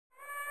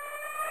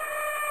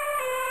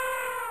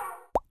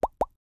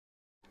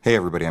Hey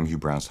everybody, I'm Hugh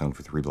Brownstone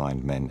for Three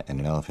Blind Men and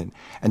an Elephant,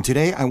 and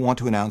today I want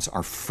to announce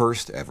our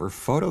first ever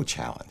photo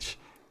challenge.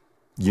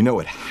 You know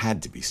it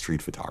had to be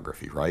street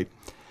photography, right?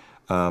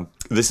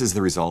 This is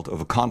the result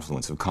of a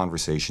confluence of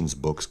conversations,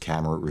 books,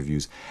 camera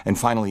reviews, and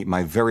finally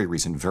my very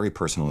recent, very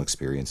personal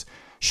experience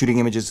shooting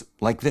images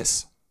like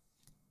this.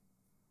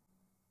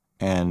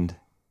 And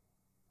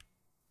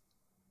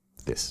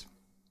this.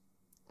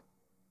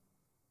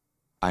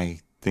 I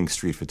think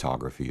street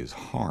photography is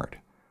hard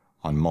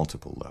on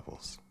multiple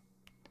levels.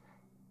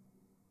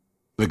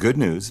 The good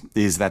news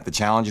is that the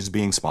challenge is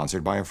being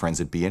sponsored by our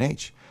friends at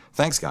B&H.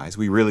 Thanks guys,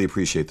 we really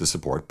appreciate the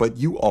support, but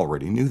you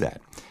already knew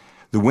that.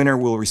 The winner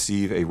will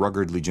receive a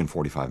rugged Legion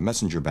 45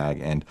 messenger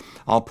bag, and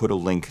I'll put a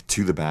link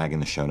to the bag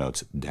in the show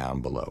notes down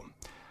below.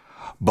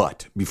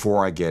 But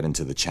before I get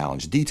into the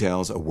challenge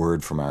details, a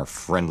word from our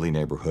friendly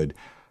neighborhood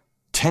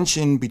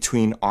tension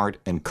between art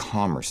and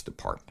commerce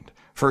department.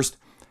 First,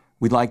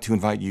 we'd like to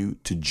invite you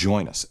to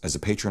join us as a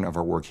patron of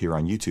our work here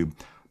on YouTube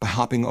by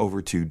hopping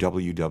over to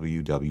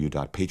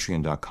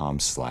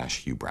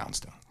www.patreon.com/Hugh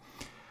Brownstone.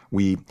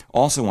 We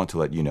also want to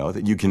let you know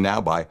that you can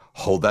now buy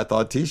Hold That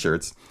Thought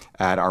t-shirts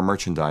at our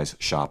merchandise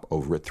shop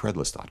over at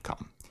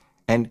threadless.com.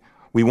 And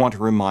we want to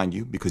remind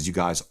you, because you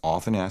guys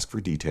often ask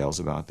for details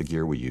about the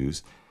gear we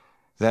use,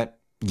 that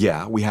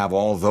yeah, we have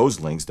all those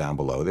links down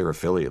below, they're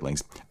affiliate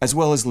links, as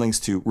well as links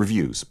to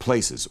reviews,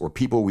 places, or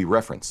people we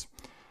reference.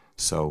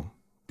 So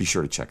be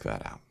sure to check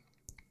that out.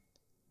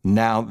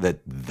 Now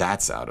that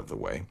that's out of the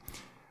way,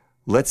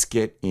 let's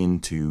get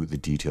into the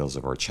details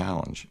of our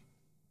challenge.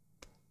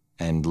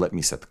 And let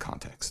me set the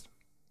context.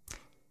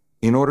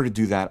 In order to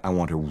do that, I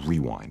want to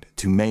rewind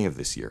to May of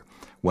this year,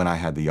 when I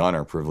had the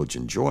honor, privilege,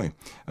 and joy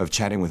of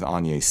chatting with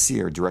Agnès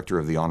Cyr, director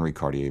of the Henri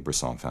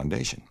Cartier-Bresson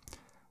Foundation.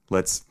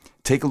 Let's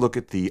take a look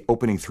at the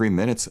opening 3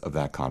 minutes of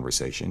that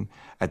conversation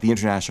at the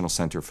International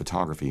Center of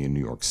Photography in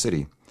New York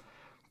City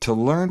to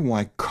learn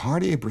why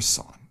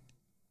Cartier-Bresson,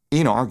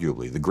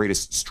 inarguably the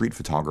greatest street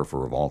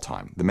photographer of all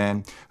time, the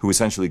man who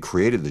essentially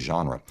created the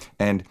genre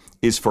and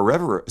is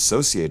forever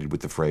associated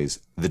with the phrase,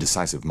 the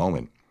decisive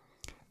moment,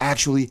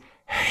 actually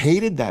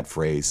hated that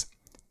phrase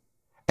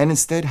and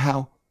instead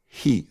how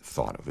he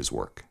thought of his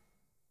work.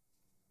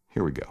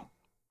 Here we go.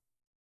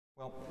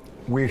 Well,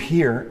 we're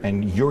here,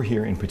 and you're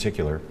here in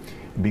particular,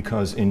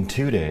 because in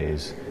 2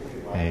 days,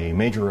 a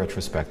major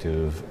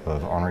retrospective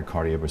of Henri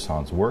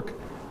Cartier-Bresson's work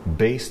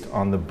based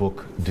on the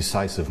book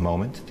Decisive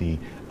Moment, the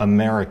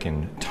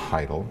American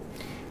title,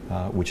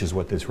 which is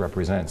what this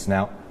represents.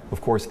 Now,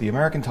 of course, the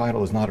American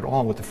title is not at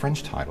all what the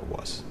French title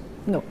was.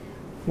 No.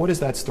 What is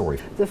that story?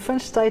 The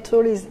French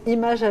title is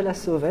Images à la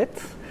sauvette,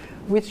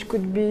 which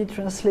could be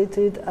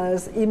translated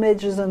as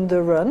Images on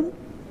the run,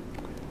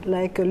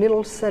 like a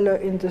little seller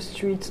in the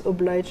streets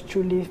obliged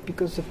to leave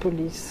because the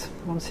police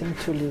wants him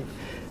to leave.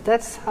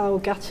 That's how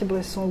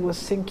Cartier-Bresson was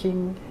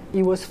thinking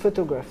he was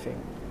photographing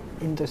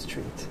in the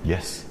street.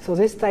 Yes. So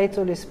this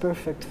title is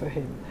perfect for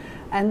him.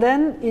 And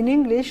then in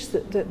English,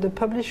 the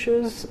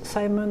publishers,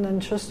 Simon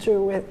and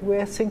Schuster,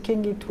 were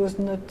thinking it was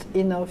not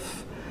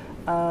enough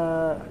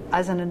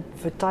as an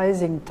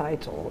advertising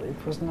title.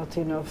 It was not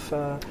enough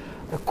a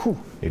coup.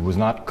 It was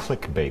not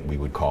clickbait, we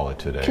would call it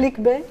today.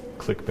 Clickbait?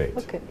 Clickbait.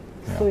 Okay,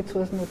 yeah. So it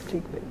was not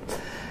clickbait.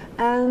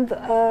 And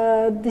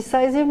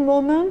decisive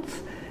moment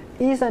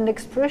is an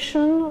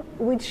expression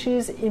which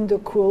is in the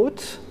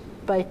quote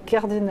by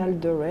Cardinal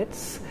de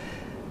Retz,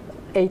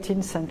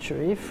 18th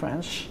century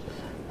French,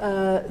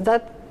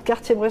 that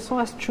Cartier-Bresson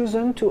has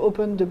chosen to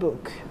open the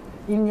book.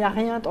 Il n'y a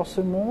rien dans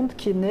ce monde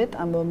qui n'est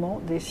un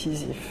moment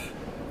décisif.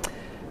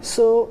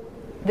 So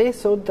they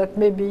thought that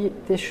maybe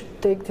they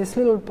should take this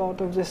little part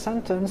of the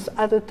sentence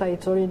as a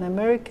title in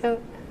America,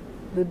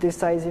 the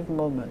decisive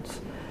moment.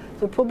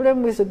 The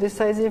problem with the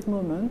decisive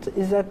moment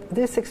is that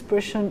this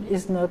expression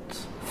is not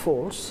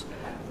false,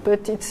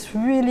 but it's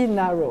really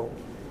narrow,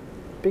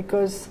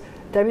 because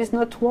there is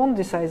not one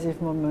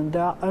decisive moment.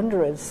 There are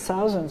hundreds,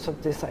 thousands of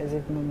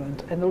decisive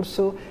moments. And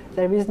also,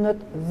 there is not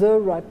the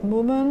right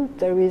moment.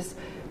 There is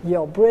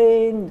your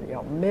brain,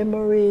 your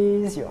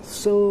memories, your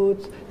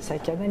thoughts,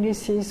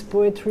 psychoanalysis,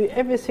 poetry,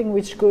 everything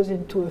which goes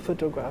into a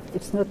photograph.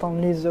 It's not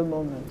only the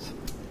moment.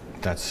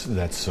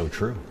 That's so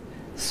true.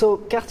 So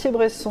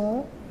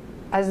Cartier-Bresson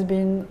has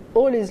been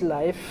all his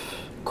life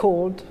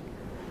called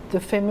the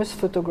famous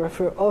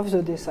photographer of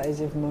the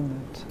decisive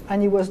moment.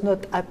 And he was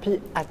not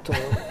happy at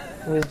all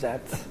with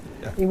that.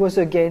 Yeah. He was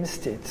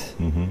against it.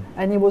 Mm-hmm.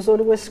 And he was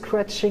always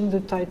scratching the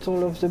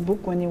title of the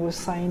book when he was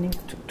signing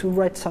to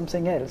write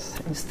something else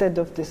instead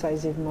of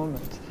decisive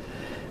moment.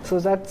 So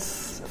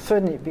that's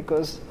funny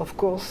because, of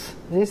course,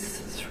 these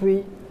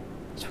three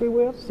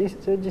words,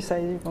 the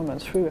decisive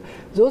moment,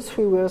 those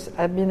 3 words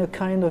have been a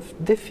kind of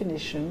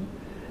definition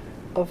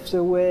of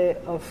the way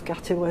of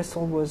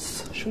Cartier-Bresson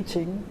was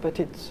shooting, but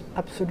it's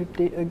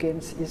absolutely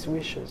against his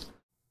wishes.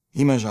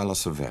 Images à la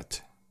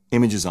sauvette.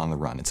 Images on the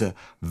run. It's a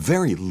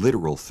very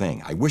literal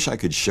thing. I wish I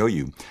could show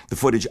you the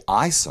footage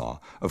I saw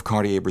of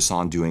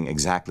Cartier-Bresson doing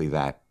exactly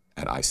that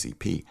at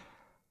ICP.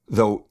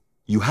 Though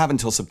you have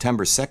until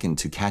September 2nd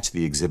to catch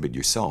the exhibit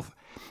yourself.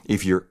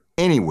 If you're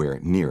anywhere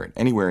near it,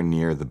 anywhere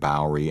near the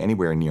Bowery,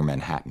 anywhere near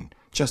Manhattan.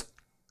 Just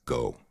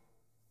go.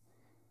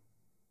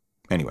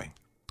 Anyway,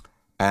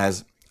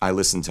 as I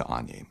listened to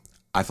Anya,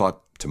 I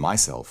thought to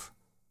myself,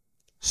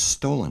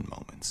 stolen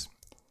moments.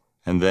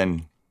 And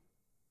then,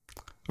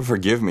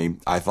 forgive me,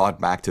 I thought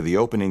back to the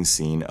opening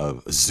scene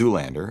of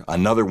Zoolander,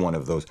 another one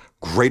of those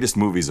greatest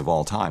movies of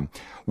all time,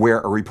 where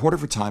a reporter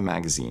for Time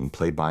magazine,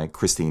 played by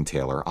Christine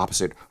Taylor,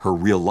 opposite her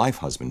real-life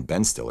husband,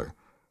 Ben Stiller,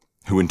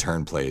 who in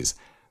turn plays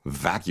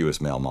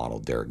vacuous male model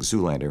Derek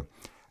Zoolander,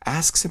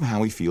 asks him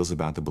how he feels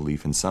about the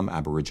belief in some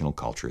Aboriginal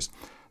cultures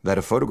that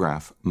a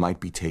photograph might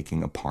be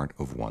taking a part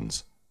of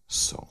one's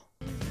soul.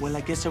 Well,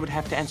 I guess I would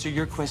have to answer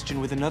your question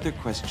with another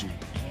question.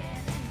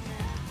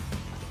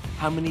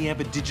 How many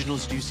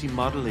Aboriginals do you see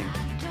modeling?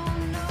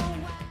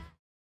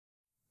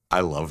 I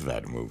love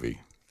that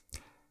movie.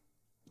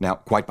 Now,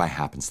 quite by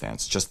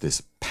happenstance, just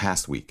this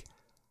past week,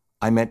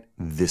 I met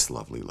this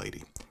lovely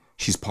lady.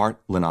 She's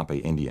part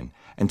Lenape Indian,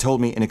 and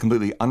told me in a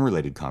completely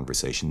unrelated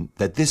conversation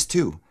that this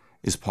too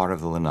is part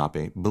of the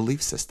Lenape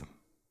belief system.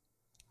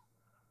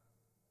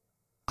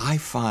 I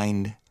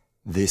find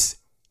this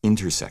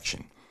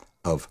intersection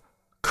of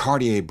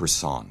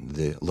Cartier-Bresson,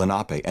 the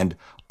Lenape, and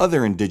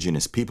other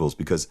indigenous peoples,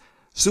 because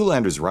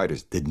Zoolander's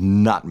writers did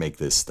not make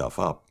this stuff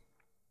up,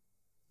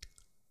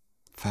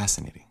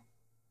 fascinating.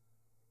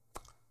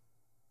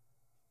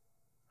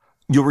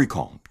 You'll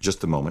recall,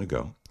 just a moment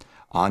ago,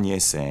 Anya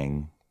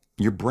saying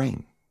your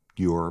brain,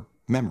 your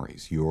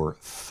memories, your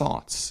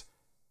thoughts,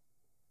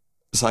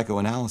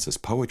 psychoanalysis,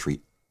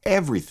 poetry,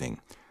 everything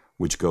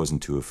which goes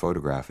into a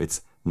photograph,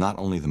 it's not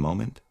only the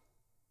moment.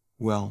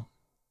 Well,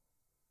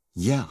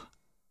 yeah.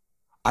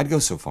 I'd go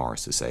so far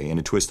as to say, in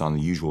a twist on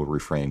the usual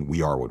refrain,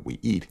 we are what we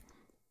eat,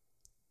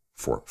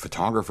 for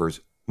photographers,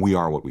 we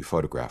are what we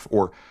photograph.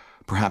 Or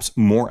perhaps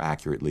more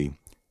accurately,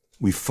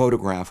 we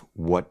photograph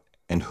what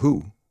and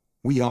who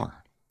we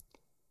are.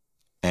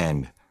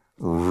 And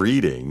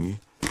reading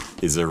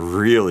is a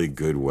really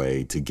good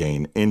way to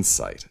gain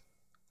insight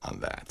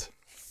on that.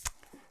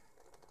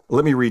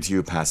 Let me read to you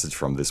a passage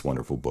from this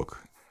wonderful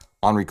book,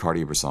 Henri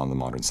Cartier-Bresson, The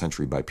Modern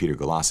Century by Peter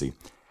Galassi,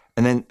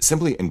 and then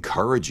simply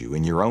encourage you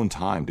in your own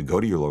time to go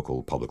to your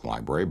local public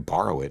library,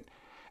 borrow it,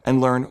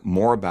 and learn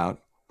more about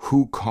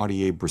who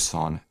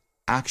Cartier-Bresson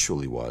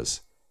actually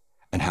was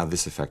and how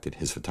this affected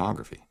his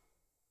photography.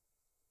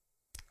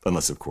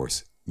 Unless, of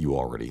course, you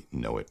already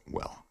know it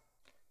well.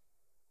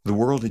 The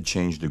world had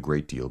changed a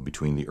great deal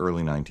between the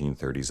early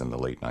 1930s and the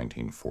late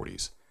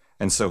 1940s,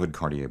 and so had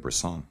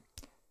Cartier-Bresson.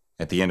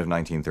 At the end of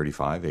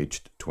 1935,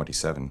 aged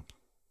 27,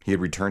 he had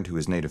returned to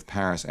his native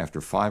Paris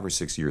after 5 or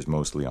 6 years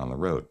mostly on the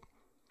road,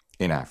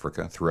 in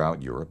Africa,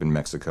 throughout Europe, in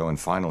Mexico, and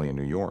finally in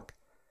New York.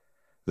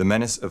 The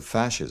menace of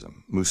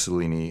fascism,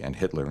 Mussolini and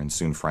Hitler, and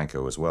soon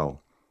Franco as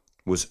well,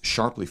 was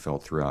sharply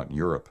felt throughout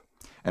Europe,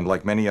 and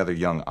like many other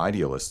young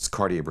idealists,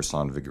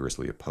 Cartier-Bresson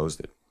vigorously opposed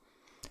it.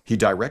 He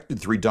directed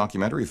 3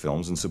 documentary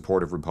films in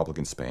support of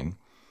Republican Spain,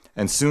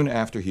 and soon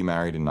after he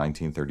married in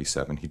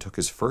 1937, he took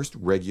his first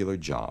regular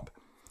job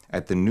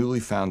at the newly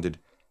founded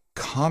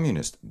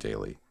communist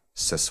daily,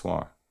 Ce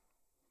Soir.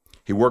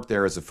 He worked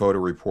there as a photo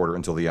reporter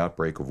until the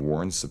outbreak of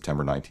war in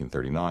September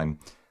 1939,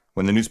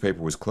 when the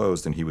newspaper was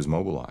closed and he was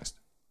mobilized.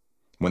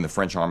 When the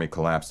French army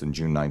collapsed in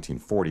June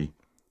 1940,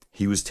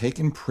 he was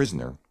taken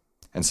prisoner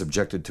and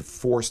subjected to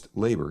forced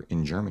labor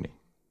in Germany.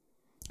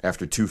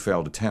 After 2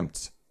 failed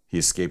attempts, he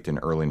escaped in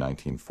early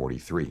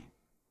 1943.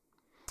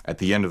 At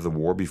the end of the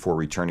war, before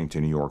returning to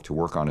New York to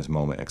work on his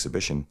MoMA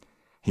exhibition,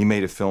 he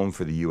made a film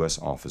for the U.S.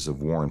 Office of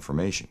War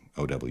Information,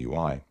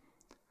 OWI,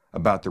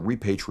 about the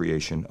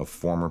repatriation of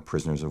former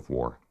prisoners of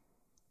war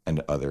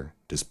and other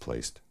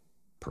displaced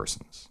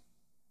persons.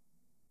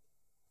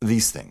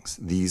 These things,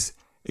 these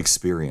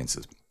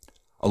experiences,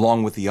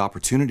 along with the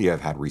opportunity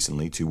I've had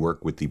recently to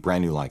work with the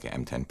brand new Leica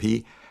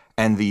M10P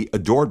and the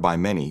adored by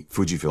many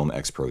Fujifilm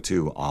X Pro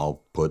 2,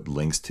 I'll put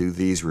links to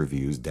these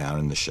reviews down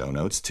in the show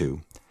notes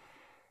too,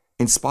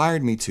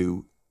 inspired me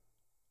to,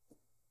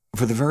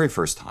 for the very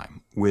first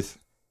time, with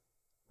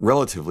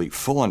relatively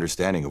full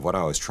understanding of what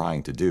I was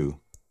trying to do,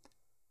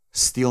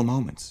 steal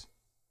moments,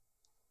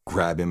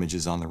 grab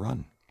images on the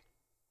run,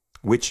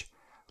 which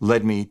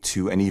led me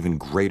to an even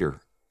greater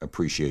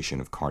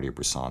appreciation of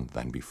Cartier-Bresson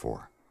than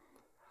before.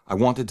 I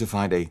wanted to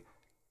find a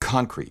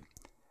concrete,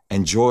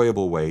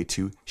 enjoyable way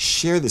to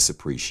share this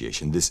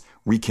appreciation, this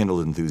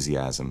rekindled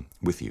enthusiasm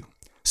with you.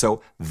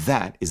 So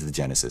that is the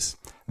genesis,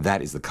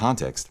 that is the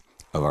context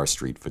of our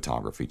street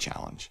photography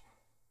challenge.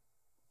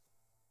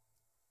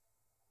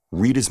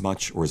 Read as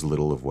much or as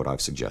little of what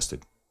I've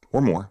suggested, or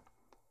more,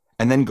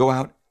 and then go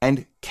out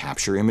and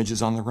capture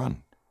images on the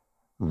run.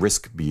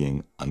 Risk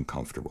being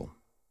uncomfortable.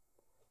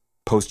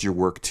 Post your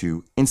work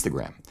to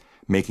Instagram,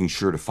 making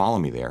sure to follow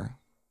me there.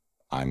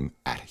 I'm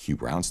at Hugh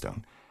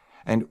Brownstone.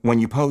 And when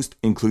you post,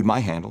 include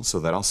my handle so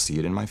that I'll see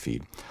it in my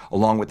feed,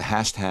 along with the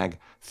hashtag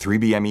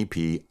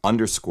 3BMEP_IOTR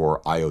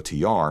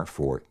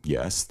for,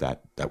 yes,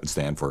 that would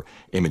stand for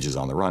Images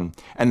on the Run,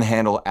 and the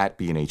handle at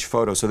B&H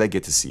Photo so they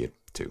get to see it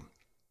too.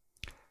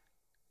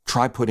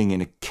 Try putting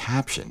in a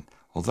caption,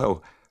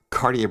 although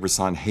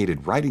Cartier-Bresson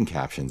hated writing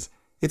captions,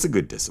 it's a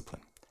good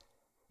discipline.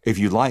 If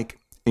you like,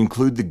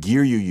 include the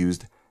gear you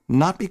used,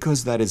 not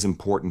because that is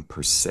important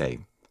per se.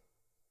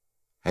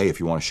 Hey, if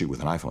you want to shoot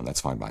with an iPhone,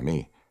 that's fine by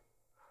me.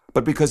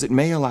 But because it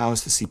may allow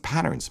us to see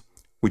patterns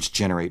which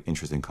generate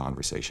interesting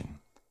conversation.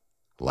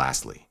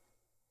 Lastly,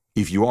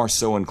 if you are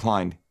so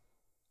inclined,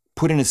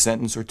 put in a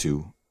sentence or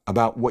two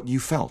about what you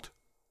felt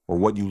or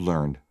what you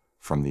learned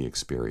from the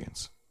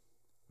experience.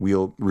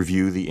 We'll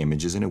review the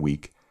images in a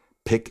week,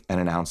 pick and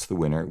announce the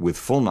winner with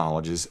full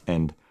knowledge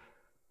and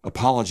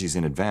apologies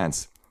in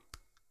advance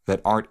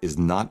that art is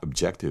not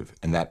objective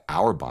and that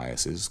our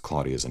biases,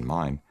 Claudia's and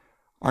mine,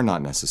 are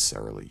not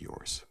necessarily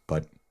yours.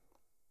 But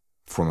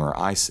from where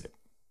I sit,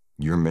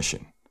 your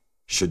mission,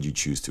 should you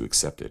choose to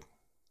accept it,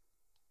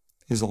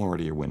 is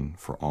already a win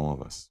for all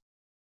of us.